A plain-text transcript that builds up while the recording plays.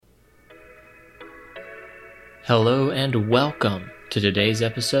Hello and welcome to today's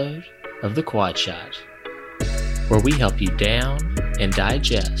episode of the Quad Shot, where we help you down and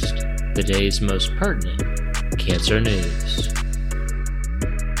digest the day's most pertinent cancer news.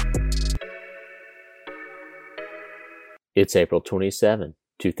 It's April 27,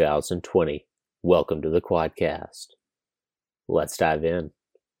 2020. Welcome to the Quadcast. Let's dive in.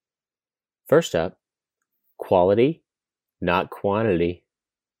 First up, quality, not quantity.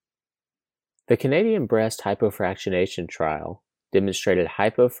 The Canadian breast hypofractionation trial demonstrated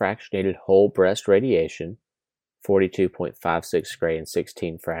hypofractionated whole breast radiation, 42.56 gray and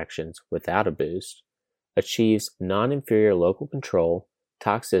 16 fractions without a boost, achieves non-inferior local control,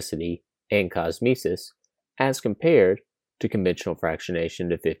 toxicity, and cosmesis as compared to conventional fractionation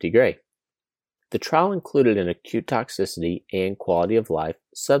to 50 gray. The trial included an acute toxicity and quality of life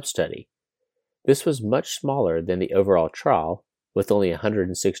substudy. This was much smaller than the overall trial, with only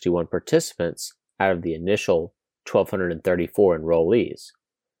 161 participants out of the initial 1,234 enrollees.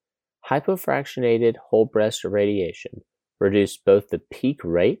 Hypofractionated whole breast irradiation reduced both the peak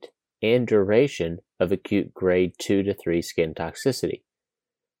rate and duration of acute grade 2 to 3 skin toxicity.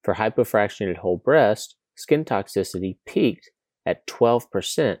 For hypofractionated whole breast, skin toxicity peaked at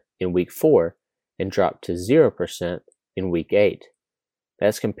 12% in week 4 and dropped to 0% in week 8.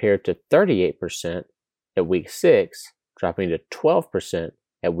 That's compared to 38% at week 6, dropping to 12%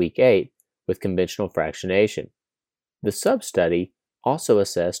 at week 8 with conventional fractionation. The sub-study also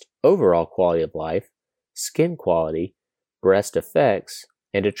assessed overall quality of life, skin quality, breast effects,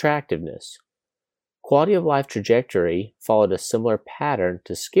 and attractiveness. Quality of life trajectory followed a similar pattern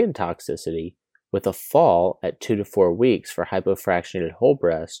to skin toxicity, with a fall at 2 to 4 weeks for hypofractionated whole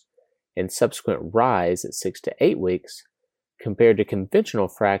breast and subsequent rise at 6 to 8 weeks, compared to conventional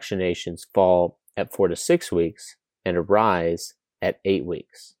fractionation's fall at 4 to 6 weeks and a rise at 8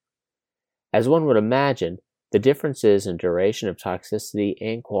 weeks. As one would imagine, the differences in duration of toxicity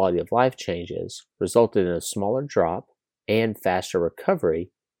and quality of life changes resulted in a smaller drop and faster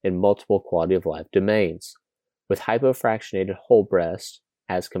recovery in multiple quality of life domains, with hypofractionated whole breast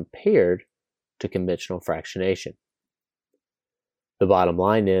as compared to conventional fractionation. The bottom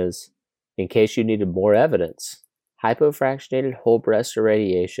line is, in case you needed more evidence, hypofractionated whole breast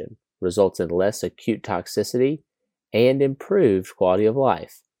irradiation results in less acute toxicity and improved quality of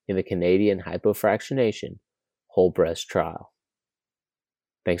life in the Canadian hypofractionation whole breast trial.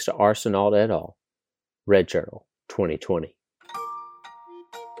 Thanks to Arsenault et al., Red Journal, 2020.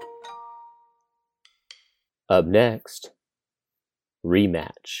 Up next,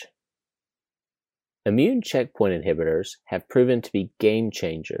 rematch. Immune checkpoint inhibitors have proven to be game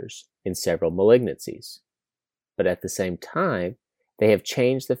changers in several malignancies, but at the same time, they have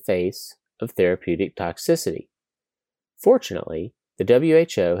changed the face of therapeutic toxicity. Fortunately, the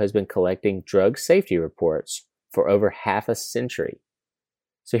WHO has been collecting drug safety reports for over half a century.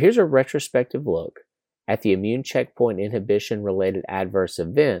 So here's a retrospective look at the immune checkpoint inhibition-related adverse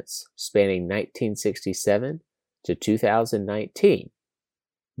events spanning 1967 to 2019.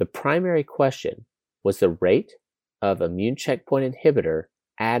 The primary question was the rate of immune checkpoint inhibitor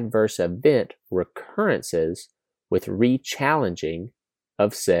adverse event recurrences with re-challenging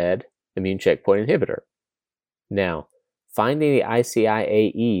of said immune checkpoint inhibitor. Now, finding the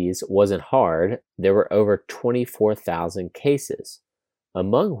ICIAEs wasn't hard. There were over 24,000 cases,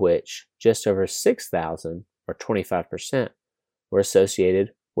 among which just over 6,000, or 25%, were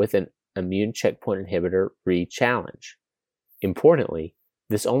associated with an immune checkpoint inhibitor re-challenge. Importantly,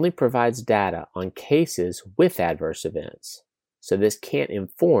 this only provides data on cases with adverse events, so this can't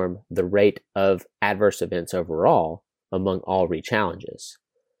inform the rate of adverse events overall among all re-challenges.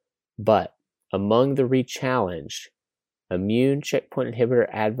 But among the re-challenged, immune checkpoint inhibitor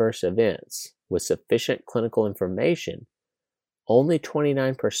adverse events with sufficient clinical information, only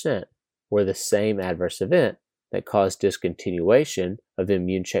 29% were the same adverse event that caused discontinuation of the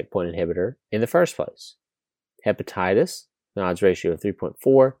immune checkpoint inhibitor in the first place. Hepatitis, an odds ratio of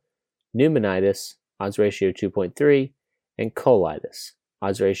 3.4, pneumonitis, odds ratio 2.3, and colitis,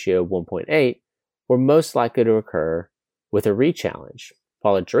 odds ratio 1.8, were most likely to occur with a re-challenge,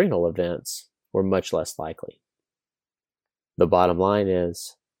 while adrenal events were much less likely. The bottom line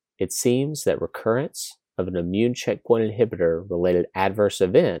is, it seems that recurrence of an immune checkpoint inhibitor-related adverse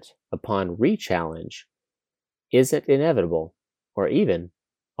event upon re-challenge isn't inevitable, or even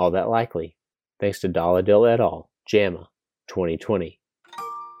all that likely, thanks to Dalladil et al., JAMA, 2020.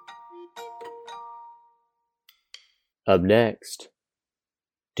 Up next,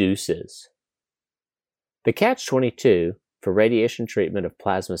 deuces. The catch-22 for radiation treatment of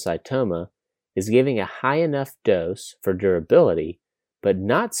plasmacytoma is giving a high enough dose for durability, but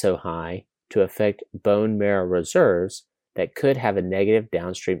not so high to affect bone marrow reserves that could have a negative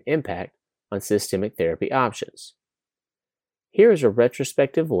downstream impact on systemic therapy options. Here is a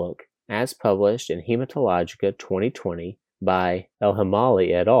retrospective look, as published in Hematologica 2020 by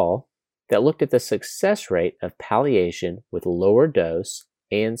El-Hamali et al., that looked at the success rate of palliation with lower dose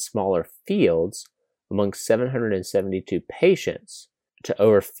and smaller fields among 772 patients to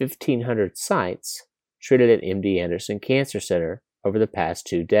over 1,500 sites treated at MD Anderson Cancer Center over the past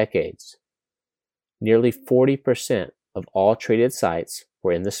 2 decades. Nearly 40% of all treated sites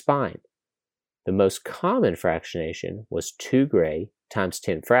were in the spine. The most common fractionation was 2 gray times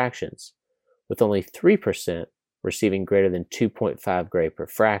 10 fractions, with only 3% receiving greater than 2.5 gray per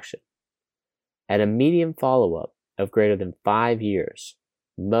fraction. At a median follow-up of greater than 5 years,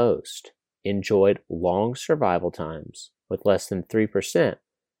 most enjoyed long survival times, with less than 3%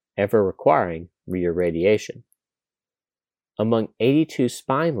 ever requiring reirradiation. Among 82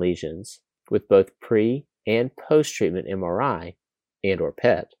 spine lesions with both pre- and post-treatment MRI and/or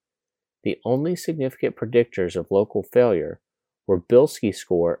PET, the only significant predictors of local failure were Bilski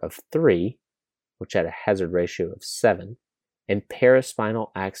score of 3, which had a hazard ratio of 7, and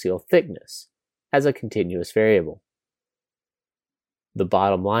paraspinal axial thickness as a continuous variable. The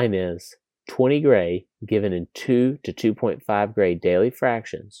bottom line is 20 gray given in 2 to 2.5 gray daily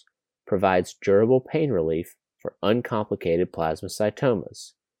fractions provides durable pain relief for uncomplicated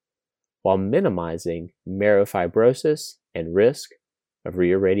plasmacytomas, while minimizing marrow fibrosis and risk of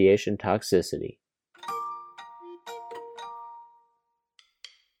reirradiation toxicity.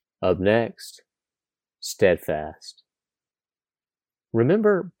 Up next, steadfast.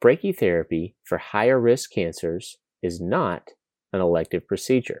 Remember, brachytherapy for higher risk cancers is not an elective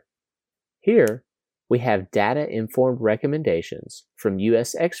procedure. Here, we have data-informed recommendations from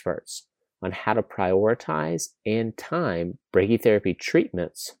U.S. experts on how to prioritize and time brachytherapy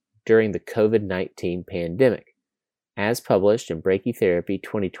treatments during the COVID-19 pandemic, as published in Brachytherapy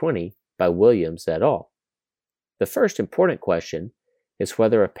 2020 by Williams et al. The first important question is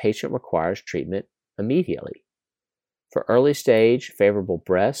whether a patient requires treatment immediately. For early-stage favorable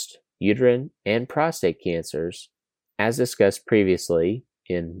breast, uterine, and prostate cancers, as discussed previously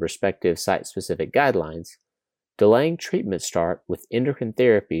in respective site-specific guidelines, delaying treatment start with endocrine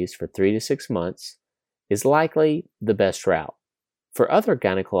therapies for 3 to 6 months is likely the best route. For other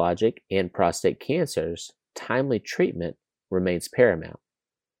gynecologic and prostate cancers, timely treatment remains paramount.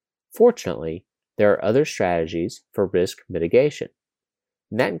 Fortunately, there are other strategies for risk mitigation.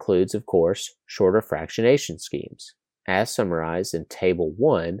 And that includes, of course, shorter fractionation schemes, as summarized in Table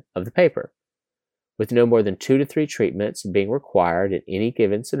 1 of the paper. With no more than 2 to 3 treatments being required in any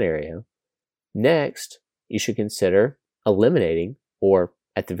given scenario, next, you should consider eliminating, or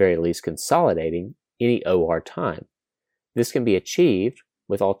at the very least consolidating, any OR time. This can be achieved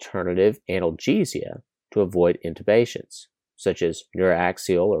with alternative analgesia to avoid intubations, such as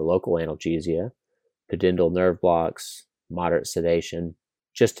neuraxial or local analgesia, pudendal nerve blocks, moderate sedation,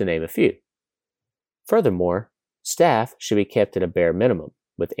 just to name a few. Furthermore, staff should be kept at a bare minimum,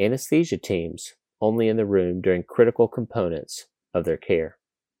 with anesthesia teams only in the room during critical components of their care.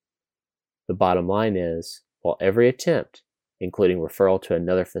 The bottom line is, while every attempt, including referral to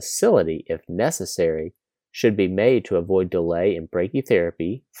another facility if necessary, should be made to avoid delay in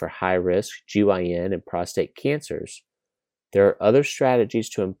brachytherapy for high-risk GYN and prostate cancers, there are other strategies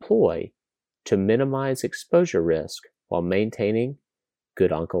to employ to minimize exposure risk while maintaining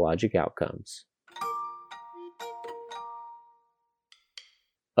good oncologic outcomes.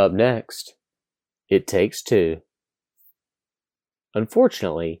 Up next, it takes 2.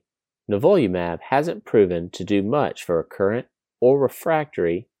 Unfortunately, nivolumab hasn't proven to do much for recurrent or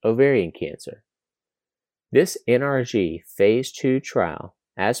refractory ovarian cancer. This NRG Phase 2 trial,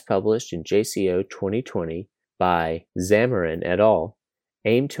 as published in JCO 2020 by Zamarin et al.,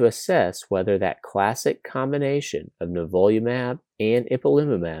 aimed to assess whether that classic combination of nivolumab and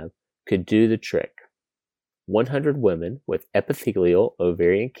ipilimumab could do the trick. 100 women with epithelial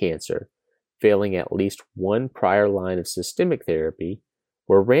ovarian cancer failing at least one prior line of systemic therapy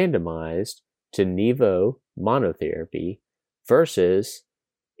were randomized to nivo monotherapy versus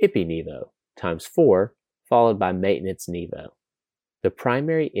ipi-nivo times 4 followed by maintenance nivo. The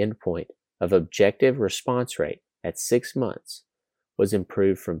primary endpoint of objective response rate at 6 months was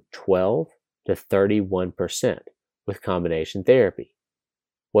improved from 12 to 31% with combination therapy.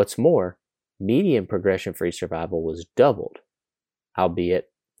 What's more, median progression-free survival was doubled, albeit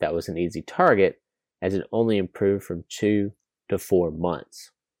that was an easy target as it only improved from 2 to 4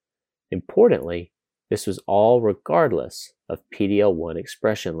 months. Importantly, this was all regardless of PD-L1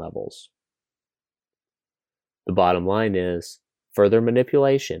 expression levels. The bottom line is, further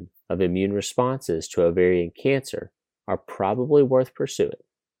manipulation of immune responses to ovarian cancer are probably worth pursuing.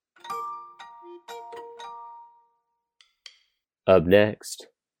 Up next,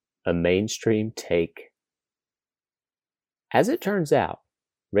 a mainstream take. As it turns out,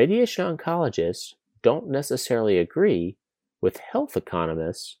 radiation oncologists don't necessarily agree with health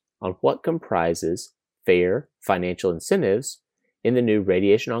economists on what comprises fair financial incentives in the new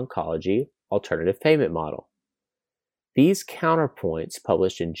radiation oncology alternative payment model. These counterpoints,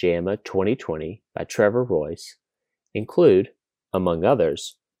 published in JAMA 2020 by Trevor Royce, include, among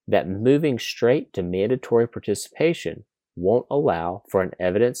others, that moving straight to mandatory participation won't allow for an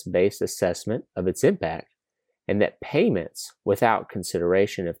evidence-based assessment of its impact, and that payments without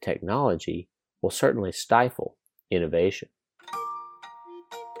consideration of technology will certainly stifle innovation.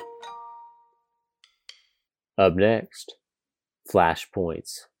 Up next,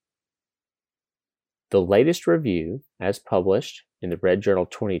 flashpoints. The latest review, as published in the Red Journal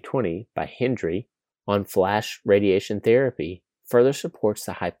 2020 by Hendry on flash radiation therapy, further supports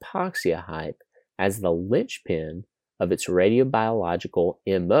the hypoxia hype as the linchpin of its radiobiological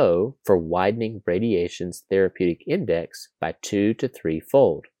MO for widening radiation's therapeutic index by 2 to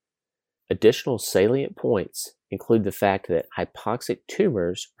 3-fold. Additional salient points include the fact that hypoxic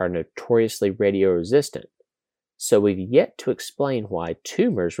tumors are notoriously radioresistant, so we've yet to explain why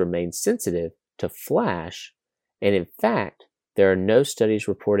tumors remain sensitive to flash, and in fact, there are no studies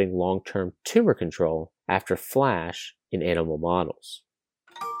reporting long-term tumor control after flash in animal models.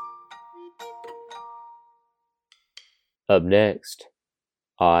 Up next,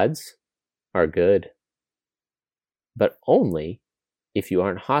 odds are good, but only if you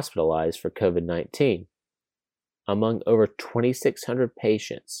aren't hospitalized for COVID-19. Among over 2,600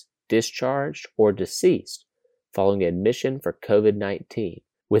 patients discharged or deceased following admission for COVID-19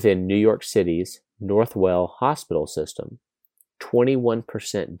 within New York City's Northwell Hospital System,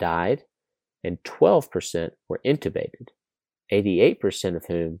 21% died and 12% were intubated, 88% of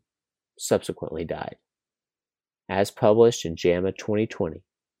whom subsequently died, as published in JAMA 2020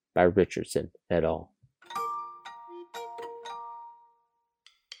 by Richardson et al.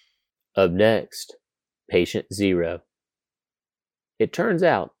 Up next, patient zero. It turns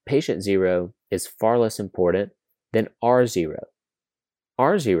out patient zero is far less important than R0.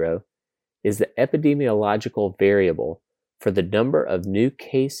 R0 is the epidemiological variable for the number of new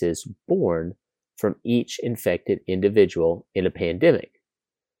cases born from each infected individual in a pandemic.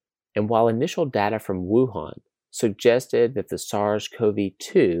 And while initial data from Wuhan suggested that the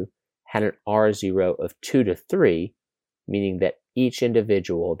SARS-CoV-2 had an R0 of 2 to 3, meaning that each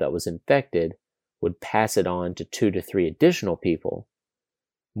individual that was infected would pass it on to 2 to 3 additional people,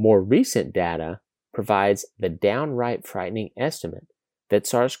 more recent data provides the downright frightening estimate that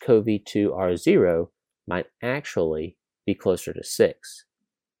SARS-CoV-2 R0 might actually be closer to 6.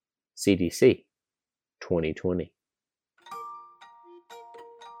 CDC 2020.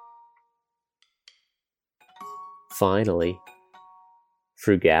 Finally,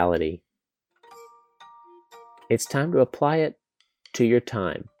 frugality. It's time to apply it to your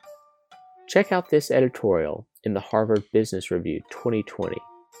time. Check out this editorial in the Harvard Business Review 2020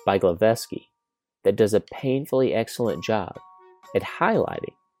 by Glavesky that does a painfully excellent job at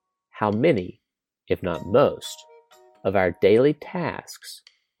highlighting how many, if not most, of our daily tasks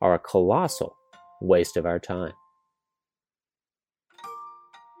are a colossal waste of our time.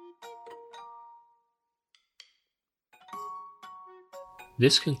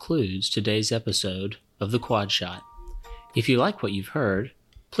 This concludes today's episode of The Quad Shot. If you like what you've heard,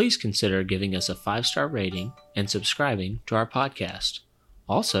 please consider giving us a 5-star rating and subscribing to our podcast.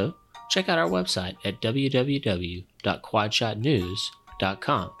 Also, check out our website at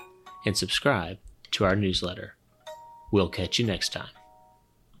www.quadshotnews.com and subscribe to our newsletter. We'll catch you next time.